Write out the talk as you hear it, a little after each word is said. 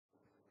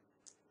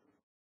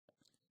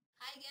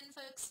Hi again,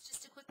 folks.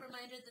 Just a quick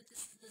reminder that this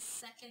is the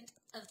second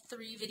of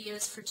 3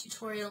 videos for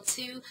tutorial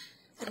 2,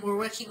 and we're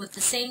working with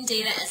the same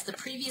data as the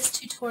previous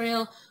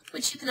tutorial,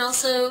 which you can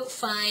also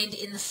find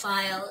in the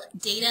file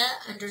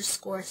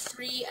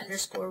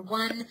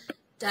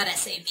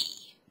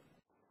data_3_1.sav.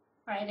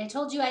 Alright, I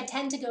told you I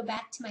tend to go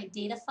back to my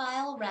data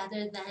file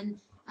rather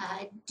than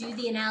do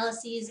the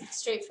analyses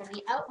straight from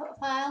the output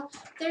file.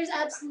 There's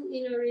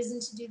absolutely no reason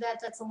to do that.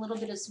 That's a little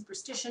bit of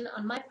superstition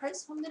on my part,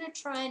 so I'm going to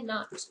try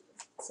not to.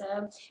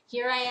 So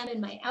here I am in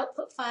my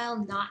output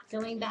file, not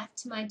going back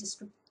to my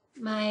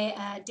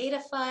data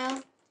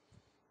file,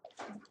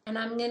 and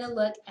I'm going to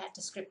look at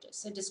descriptive.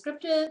 So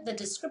the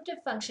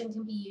descriptive function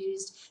can be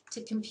used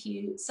to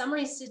compute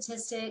summary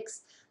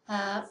statistics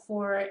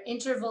for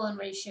interval and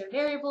ratio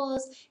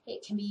variables.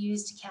 It can be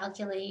used to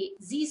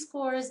calculate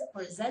z-scores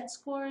or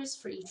z-scores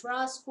for each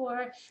raw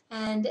score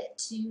and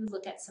to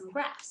look at some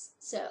graphs.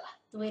 So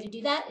the way to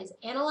do that is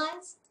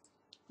analyze.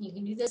 You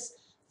can do this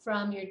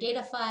from your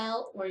data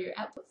file or your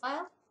output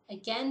file.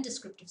 Again,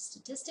 descriptive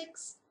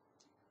statistics,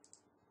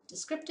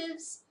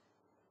 descriptives.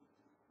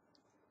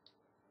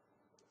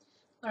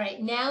 All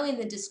right, now in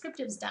the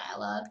descriptives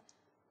dialog,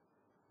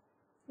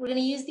 we're going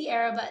to use the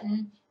arrow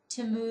button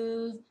to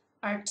move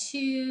our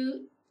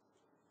 2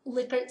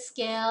 Likert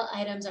scale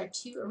items, our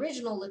 2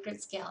 original Likert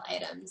scale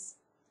items,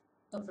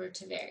 over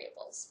to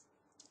variables.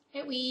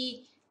 And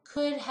we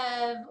could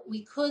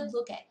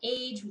look at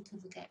age, we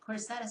could look at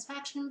course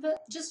satisfaction,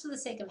 but just for the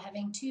sake of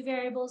having 2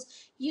 variables,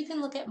 you can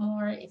look at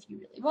more if you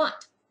really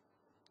want.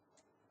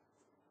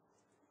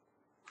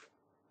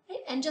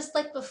 Right, and just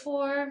like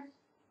before,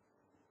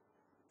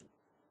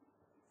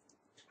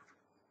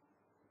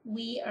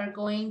 we are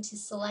going to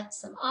select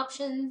some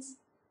options.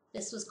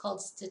 This was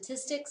called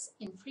statistics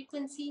in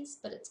frequencies,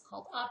 but it's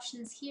called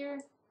options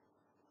here.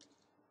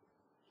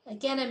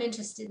 Again, I'm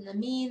interested in the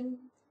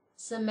mean,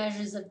 some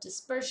measures of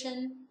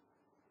dispersion.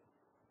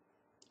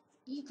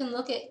 You can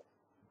look at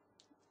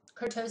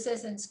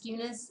kurtosis and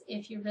skewness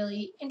if you're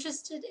really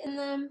interested in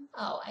them.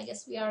 Oh, I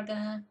guess we are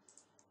gonna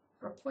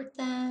report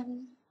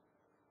them.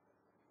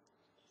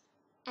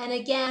 And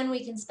again,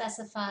 we can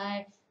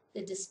specify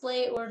the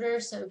display order.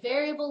 So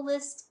variable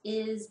list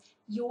is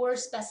your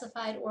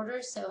specified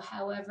order. So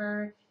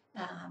however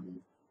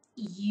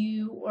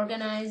you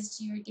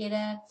organized your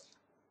data,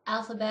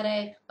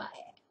 alphabetic by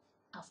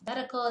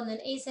alphabetical, and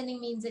then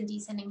ascending means and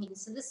descending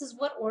means. So this is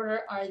what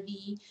order are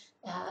the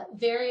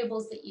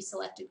variables that you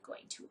selected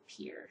going to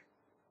appear.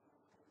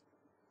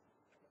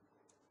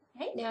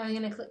 All right, now I'm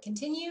going to click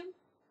continue.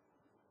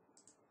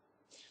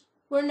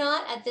 We're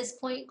not at this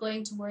point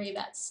going to worry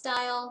about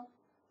style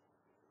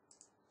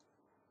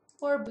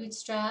or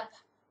bootstrap.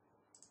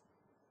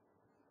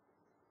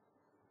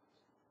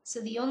 So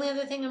the only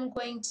other thing I'm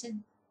going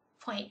to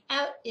point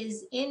out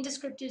is in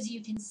descriptives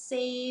you can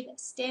save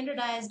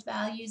standardized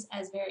values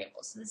as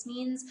variables. So this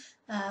means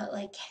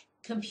like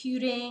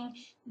computing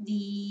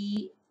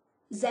the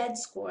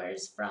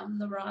z-scores from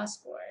the raw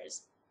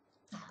scores.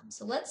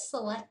 So let's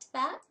select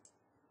that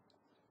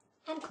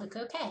and click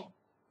OK.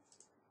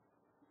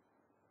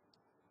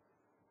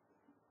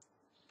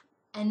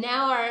 And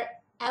now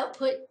our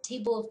output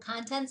table of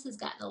contents has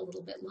gotten a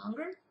little bit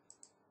longer.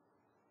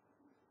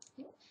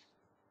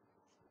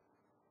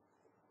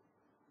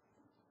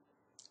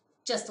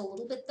 Just a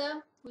little bit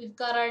though. We've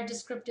got our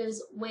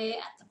descriptives way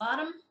at the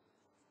bottom.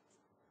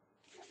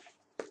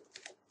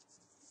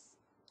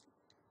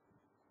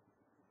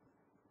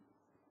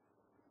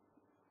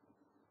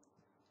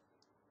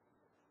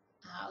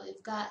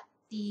 We've got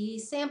the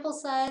sample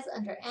size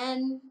under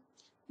n,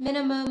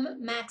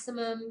 minimum,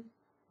 maximum,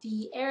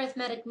 the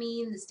arithmetic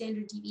mean, the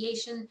standard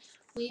deviation.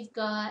 We've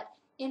got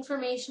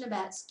information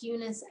about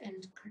skewness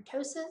and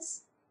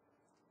kurtosis.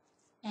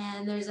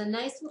 And there's a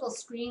nice little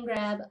screen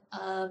grab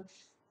of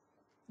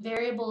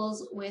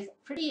variables with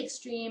pretty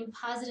extreme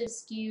positive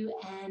skew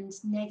and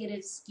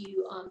negative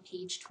skew on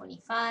page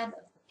 25 of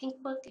the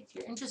pink book if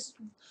you're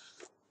interested.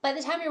 By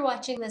the time you're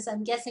watching this,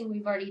 I'm guessing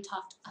we've already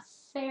talked a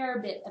fair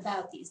bit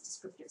about these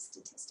descriptive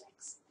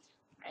statistics.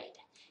 Right.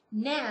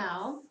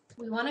 Now,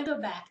 we want to go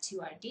back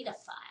to our data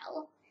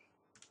file.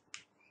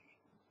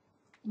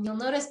 And you'll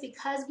notice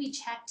because we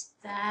checked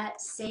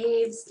that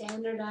Save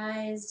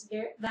Standardized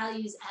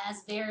Values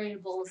as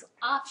Variables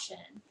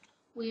option,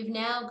 we've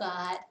now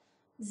got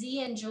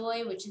Z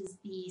Enjoy, which is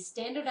the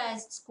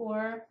standardized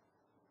score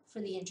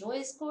for the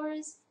Enjoy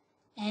scores,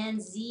 and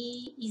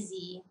Z,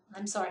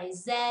 I'm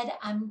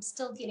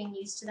still getting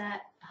used to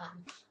that.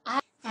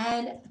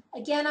 And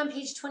again, on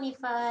page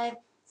 25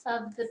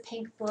 of the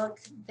pink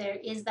book, there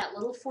is that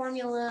little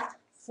formula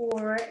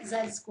for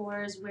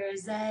z-scores where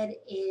z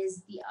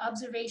is the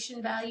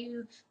observation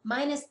value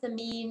minus the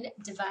mean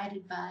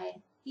divided by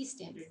the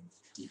standard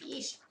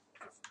deviation.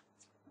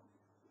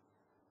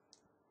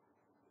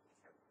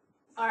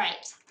 All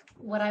right,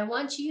 what I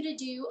want you to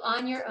do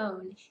on your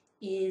own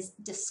is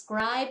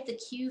describe the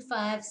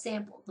Q5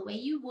 sample the way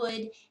you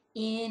would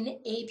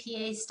in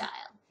APA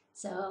style.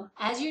 So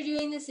as you're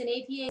doing this in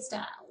APA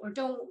style, or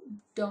don't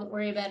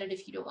worry about it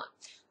if you don't want,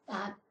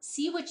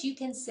 see what you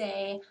can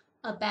say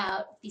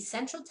about the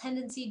central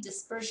tendency,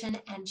 dispersion,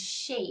 and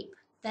shape.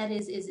 That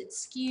is it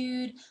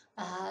skewed?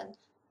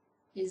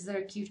 Is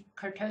there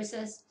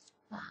kurtosis?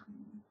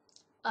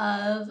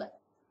 Of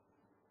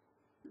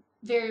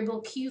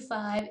variable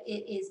Q5, it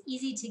is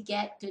easy to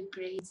get good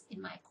grades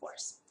in my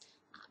course.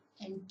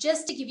 And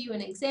just to give you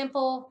an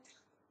example,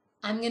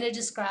 I'm going to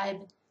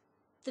describe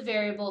the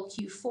variable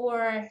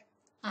Q4.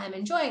 I'm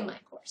enjoying my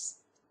course.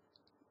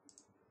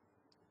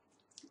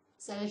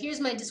 So here's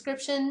my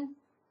description.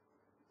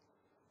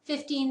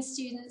 15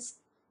 students.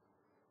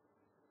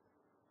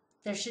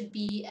 There should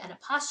be an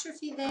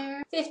apostrophe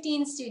there.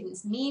 15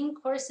 students. Mean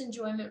course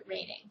enjoyment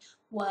rating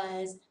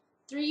was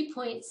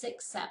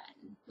 3.67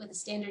 with a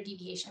standard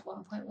deviation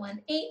of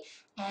 1.18.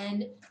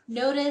 And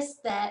notice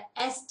that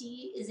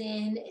SD is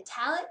in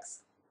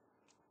italics.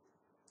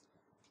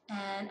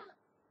 And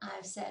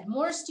I've said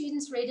more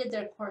students rated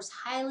their course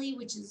highly,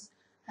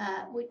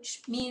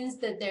 which means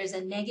that there's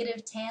a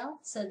negative tail.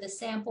 So the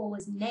sample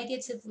was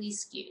negatively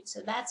skewed.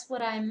 So that's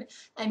what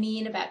I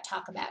mean about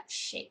talk about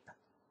shape.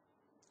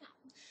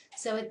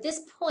 So at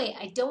this point,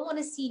 I don't want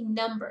to see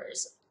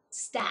numbers,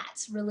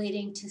 stats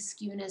relating to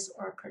skewness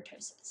or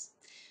kurtosis.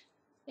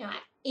 Now,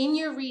 in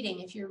your reading,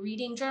 if you're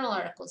reading journal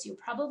articles, you'll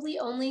probably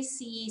only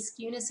see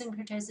skewness and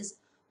kurtosis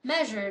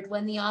measured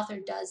when the author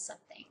does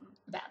something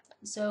about them.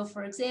 So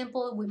for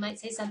example, we might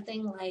say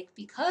something like,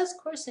 because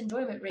course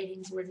enjoyment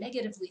ratings were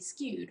negatively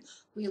skewed,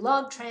 we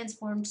logged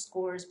transformed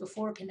scores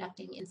before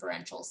conducting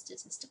inferential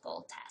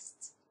statistical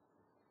tests.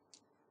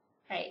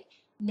 All right,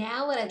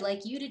 now what I'd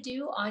like you to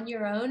do on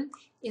your own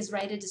is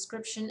write a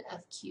description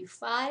of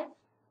Q5.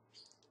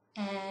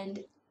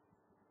 And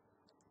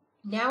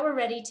now we're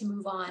ready to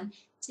move on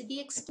to the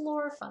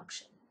Explore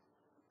function.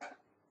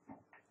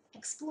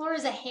 Explore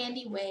is a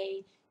handy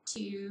way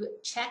to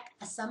check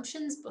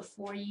assumptions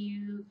before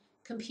you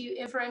compute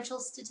inferential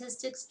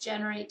statistics,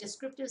 generate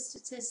descriptive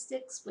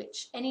statistics,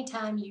 which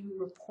anytime you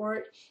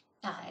report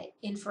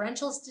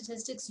inferential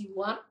statistics, you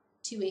want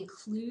to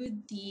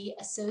include the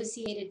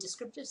associated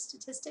descriptive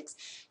statistics,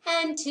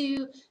 and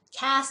to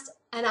cast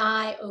an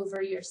eye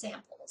over your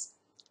samples.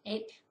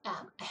 Right?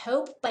 I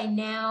hope by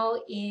now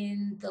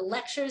in the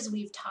lectures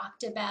we've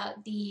talked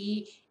about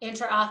the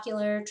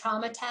intraocular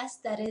trauma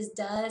test, that is,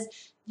 does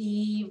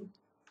the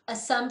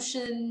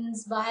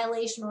assumptions,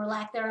 violation, or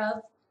lack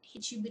thereof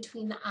hit you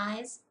between the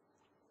eyes?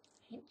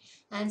 Right?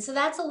 And so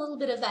that's a little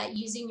bit of that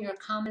using your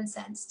common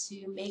sense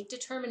to make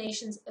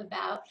determinations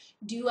about,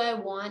 do I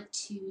want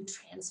to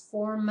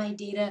transform my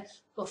data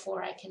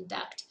before I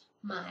conduct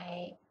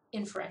my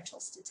inferential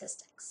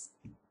statistics?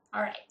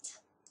 All right.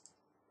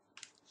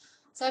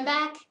 So I'm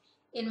back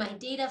in my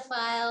data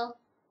file.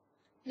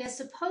 Now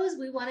suppose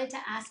we wanted to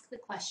ask the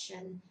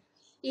question,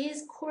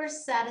 is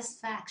course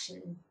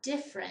satisfaction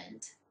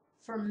different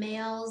for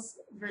males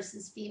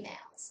versus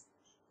females?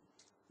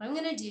 What I'm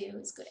going to do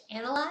is go to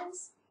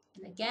Analyze,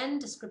 and again,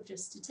 Descriptive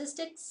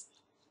Statistics,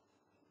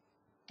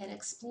 and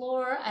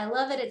Explore. I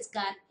love it. It's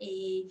got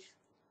a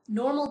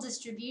normal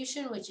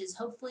distribution, which is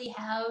hopefully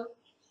how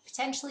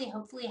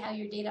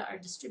your data are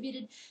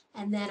distributed,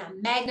 and then a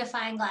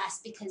magnifying glass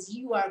because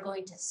you are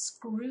going to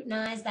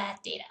scrutinize that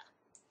data.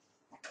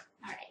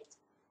 All right.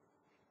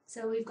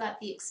 So we've got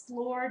the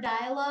Explore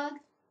dialog.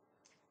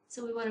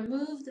 So we want to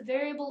move the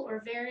variable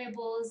or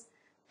variables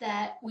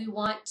that we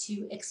want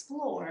to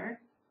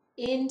explore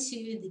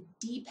into the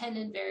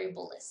dependent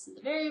variable list. So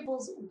the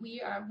variables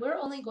we're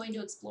only going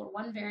to explore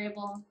one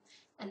variable,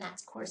 and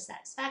that's course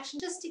satisfaction,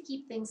 just to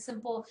keep things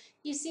simple.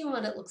 You've seen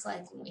what it looks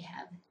like when we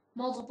have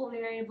multiple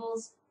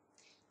variables.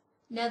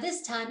 Now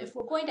this time, if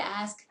we're going to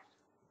ask,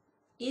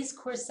 is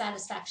course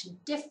satisfaction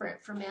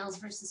different for males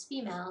versus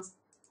females,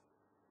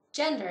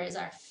 gender is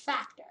our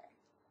factor.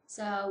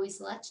 So we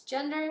select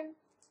gender,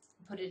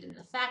 put it in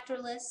the factor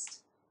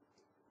list,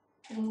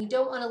 and we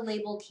don't want to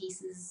label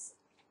cases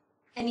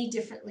any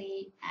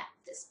differently at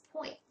this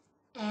point.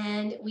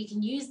 And we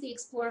can use the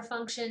Explore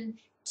function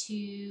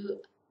to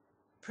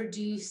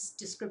produce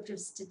descriptive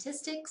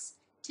statistics,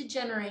 to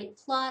generate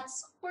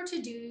plots, or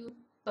to do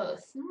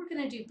both. And we're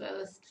going to do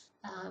both.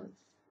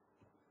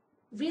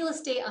 Real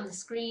estate on the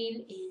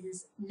screen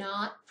is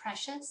not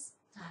precious,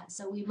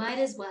 so we might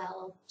as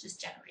well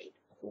just generate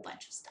a whole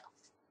bunch of stuff.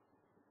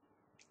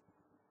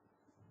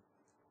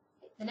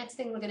 The next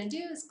thing we're going to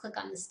do is click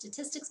on the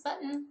Statistics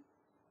button.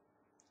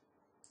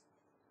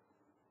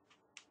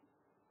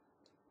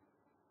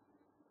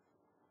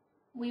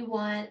 We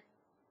want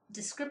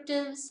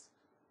descriptives.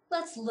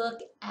 Let's look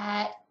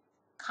at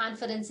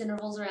confidence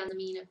intervals around the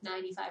mean of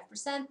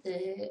 95%,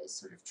 the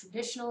sort of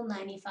traditional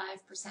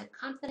 95%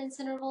 confidence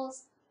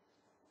intervals.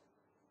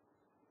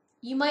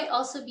 You might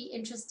also be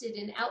interested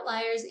in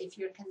outliers if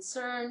you're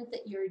concerned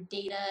that your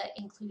data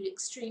include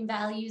extreme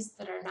values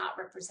that are not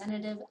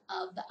representative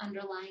of the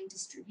underlying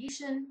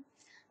distribution.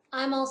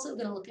 I'm also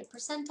going to look at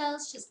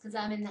percentiles just because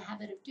I'm in the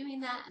habit of doing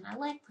that and I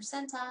like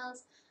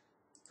percentiles.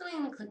 So I'm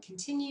going to click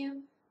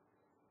Continue.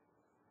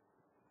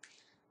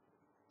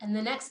 And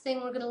the next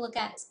thing we're going to look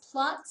at is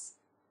plots.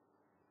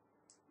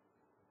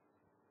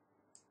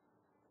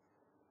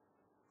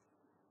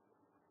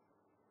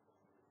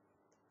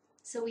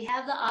 So we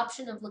have the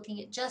option of looking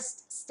at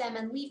just stem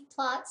and leaf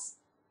plots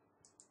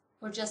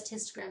or just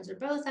histograms or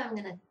both. I'm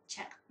going to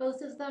check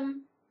both of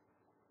them.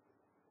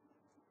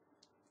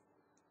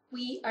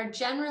 We are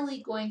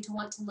generally going to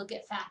want to look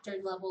at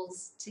factored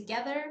levels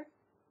together.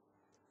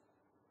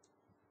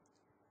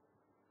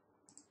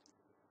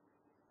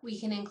 We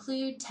can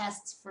include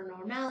tests for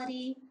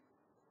normality.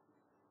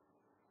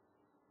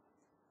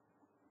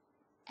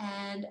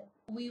 And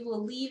we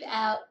will leave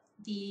out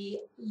the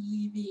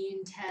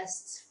leaving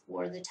tests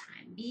for the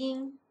time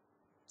being.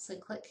 So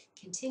click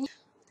continue.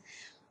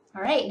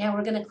 All right, now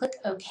we're going to click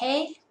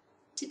OK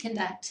to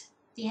conduct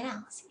the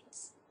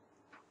analyses.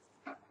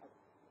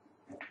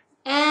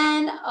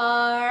 And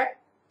our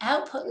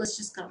output list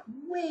just got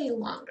way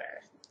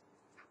longer.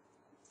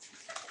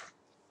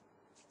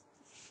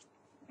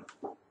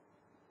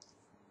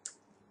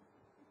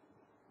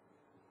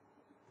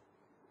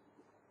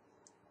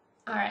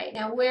 All right,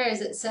 now where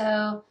is it?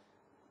 So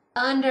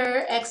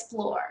under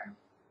Explore,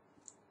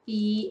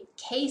 the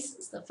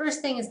cases, the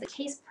first thing is the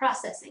case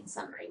processing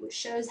summary, which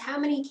shows how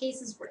many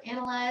cases were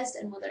analyzed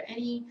and whether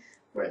any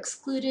were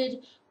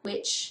excluded,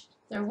 which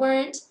there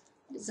weren't.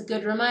 It's a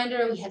good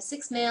reminder, we have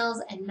 6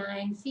 males and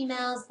 9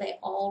 females. They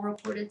all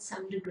reported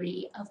some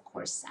degree of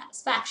course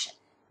satisfaction.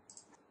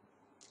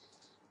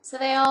 So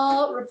they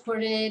all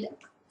reported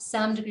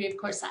some degree of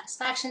course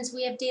satisfaction, so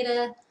we have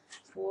data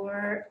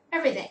for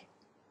everything.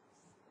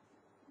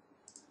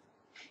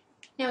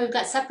 Now we've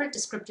got separate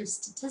descriptive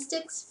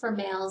statistics for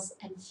males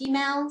and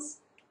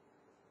females.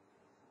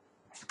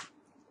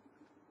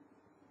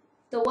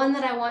 The one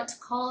that I want to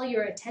call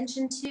your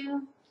attention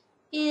to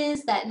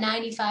is that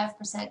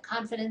 95%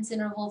 confidence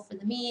interval for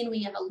the mean.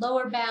 We have a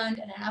lower bound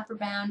and an upper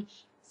bound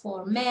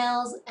for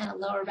males and a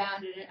lower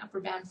bound and an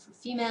upper bound for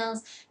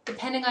females.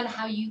 Depending on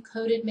how you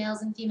coded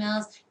males and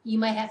females, you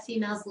might have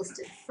females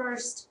listed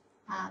first.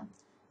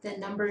 The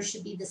numbers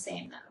should be the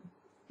same though.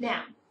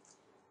 Now,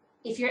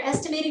 if you're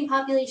estimating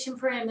population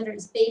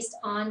parameters based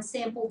on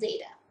sample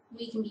data,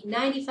 we can be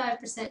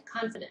 95%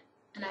 confident,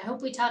 and I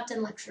hope we talked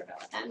in lecture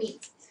about what that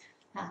means,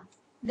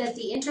 that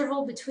the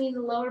interval between the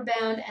lower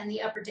bound and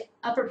the upper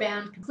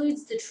bound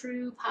concludes the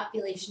true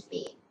population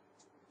mean.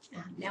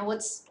 Now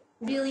what's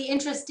really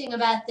interesting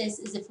about this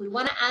is if we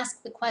want to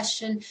ask the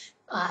question,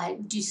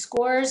 do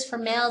scores for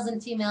males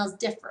and females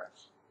differ?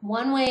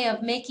 One way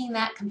of making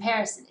that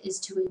comparison is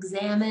to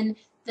examine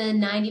the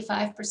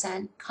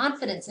 95%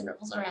 confidence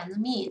intervals around the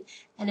mean.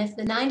 And if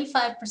the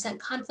 95%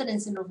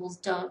 confidence intervals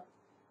don't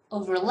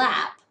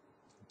overlap,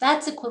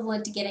 that's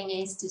equivalent to getting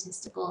a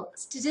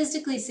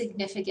statistically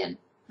significant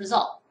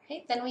result.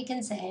 Right? Then we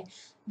can say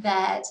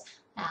that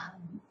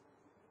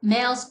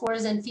male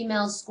scores and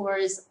female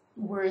scores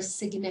were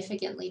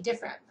significantly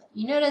different. But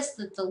you notice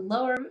that the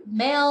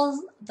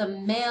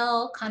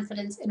male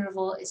confidence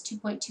interval is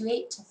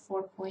 2.28 to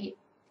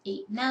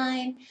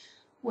 4.89.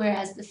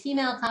 Whereas the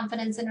female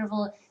confidence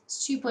interval is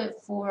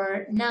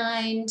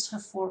 2.49 to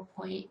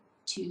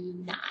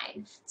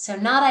 4.29. So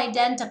not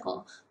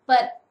identical,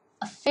 but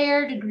a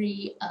fair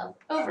degree of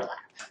overlap.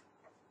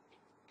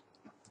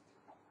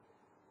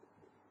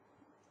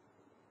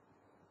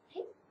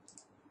 Okay.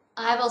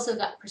 I've also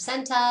got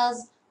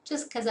percentiles,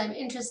 just because I'm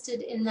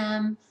interested in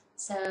them.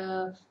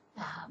 So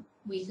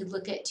we could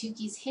look at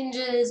Tukey's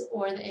hinges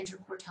or the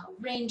interquartile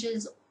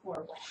ranges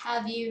or what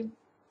have you.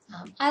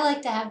 I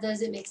like to have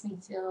those. It makes me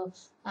feel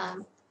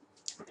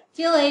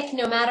like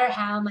no matter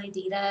how my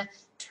data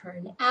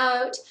turn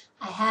out,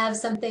 I have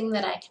something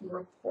that I can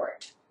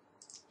report.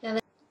 Now,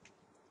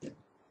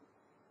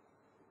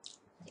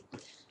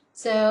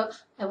 so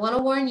I want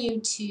to warn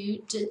you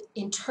to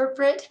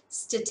interpret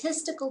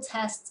statistical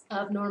tests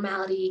of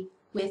normality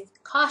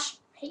with caution.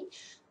 Right?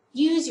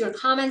 Use your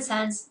common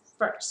sense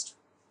first.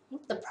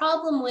 The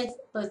problem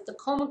with both the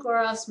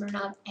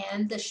Kolmogorov-Smirnov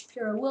and the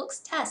Shapiro-Wilks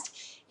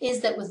test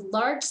is that with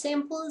large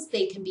samples,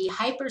 they can be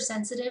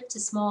hypersensitive to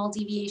small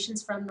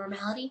deviations from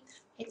normality.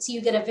 Right? So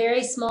you get a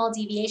very small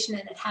deviation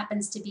and it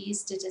happens to be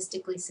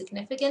statistically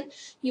significant.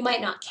 You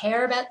might not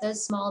care about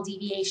those small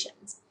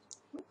deviations.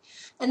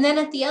 And then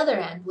at the other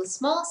end, with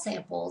small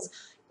samples,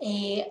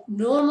 a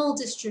normal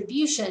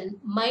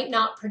distribution might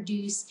not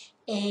produce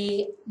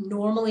a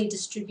normally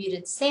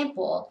distributed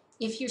sample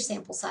if your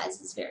sample size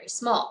is very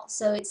small.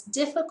 So it's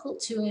difficult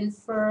to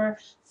infer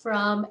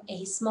from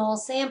a small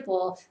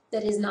sample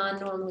that is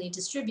non-normally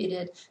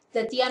distributed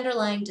that the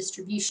underlying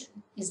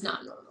distribution is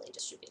non-normally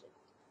distributed.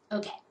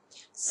 Okay,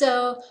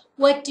 so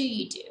what do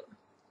you do?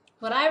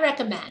 What I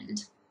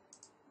recommend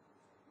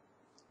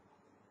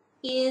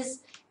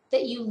is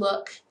that you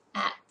look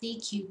at the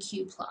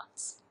QQ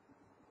plots.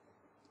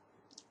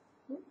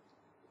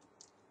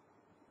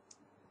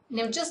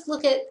 Now just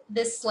look at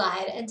this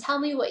slide and tell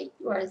me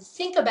or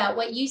think about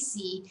what you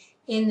see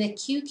in the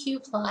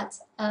QQ plots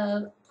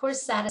of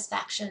course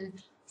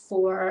satisfaction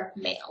for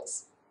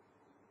males.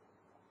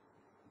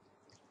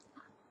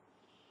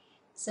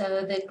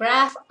 So the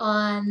graph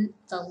on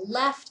the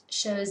left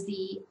shows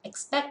the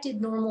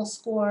expected normal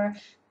score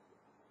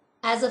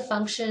as a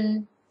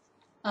function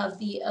of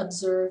the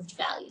observed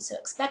value. So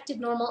expected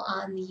normal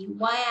on the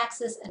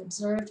y-axis and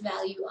observed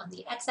value on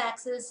the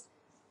x-axis.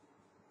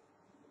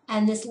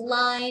 And this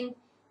line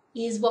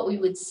is what we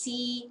would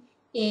see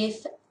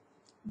if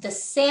the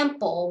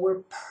sample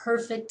were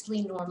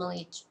perfectly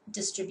normally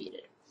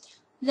distributed.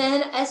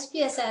 Then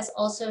SPSS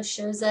also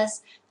shows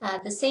us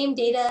the same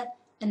data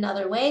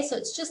another way. So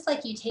it's just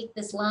like you take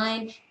this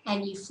line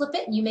and you flip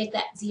it and you make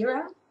that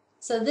 0.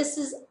 So this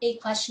is a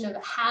question of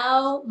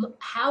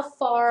how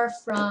far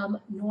from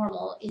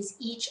normal is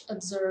each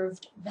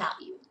observed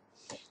value.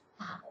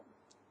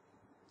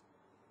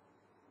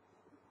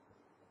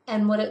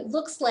 And what it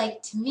looks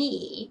like to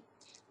me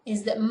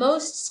is that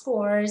most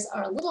scores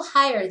are a little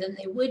higher than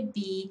they would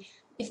be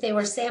if they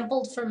were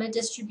sampled from a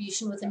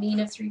distribution with a mean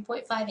of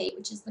 3.58,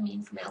 which is the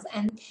mean for males,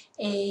 and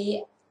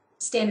a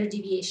standard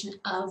deviation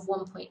of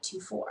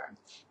 1.24.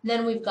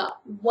 Then we've got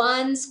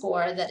one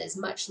score that is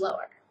much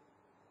lower.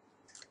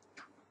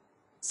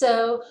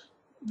 So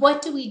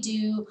what do we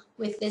do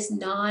with this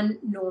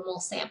non-normal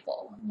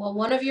sample? Well,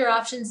 one of your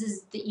options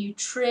is that you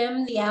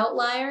trim the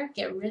outlier,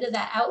 get rid of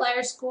that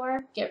outlier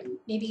score,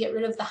 maybe get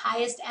rid of the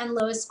highest and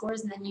lowest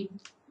scores, and then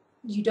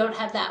you don't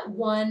have that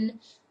one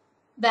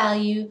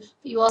value, but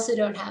you also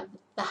don't have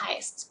the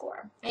highest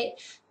score, right?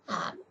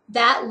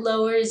 That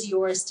lowers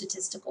your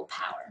statistical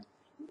power.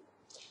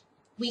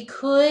 We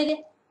could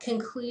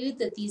conclude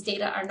that these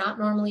data are not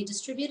normally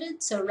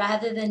distributed, so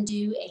rather than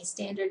do a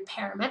standard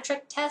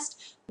parametric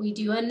test, we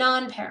do a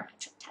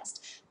non-parametric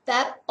test.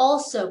 That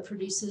also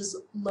produces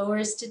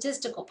lower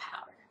statistical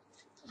power.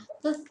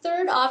 The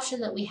third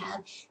option that we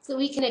have is that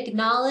we can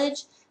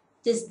acknowledge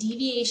this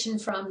deviation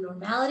from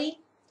normality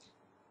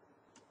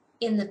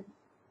in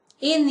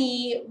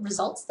the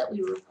results that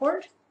we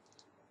report,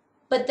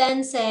 but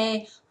then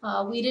say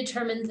we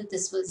determined that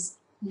this was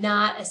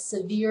not a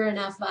severe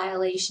enough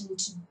violation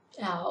to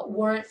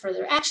warrant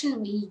further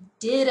action. We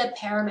did a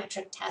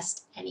parametric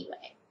test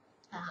anyway.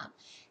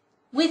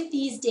 With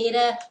these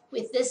data,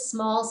 with this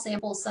small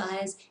sample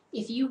size,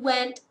 if you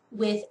went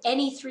with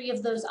any 3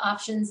 of those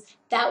options,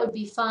 that would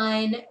be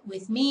fine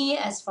with me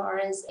as far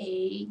as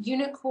a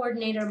unit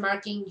coordinator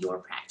marking your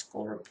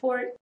practical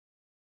report.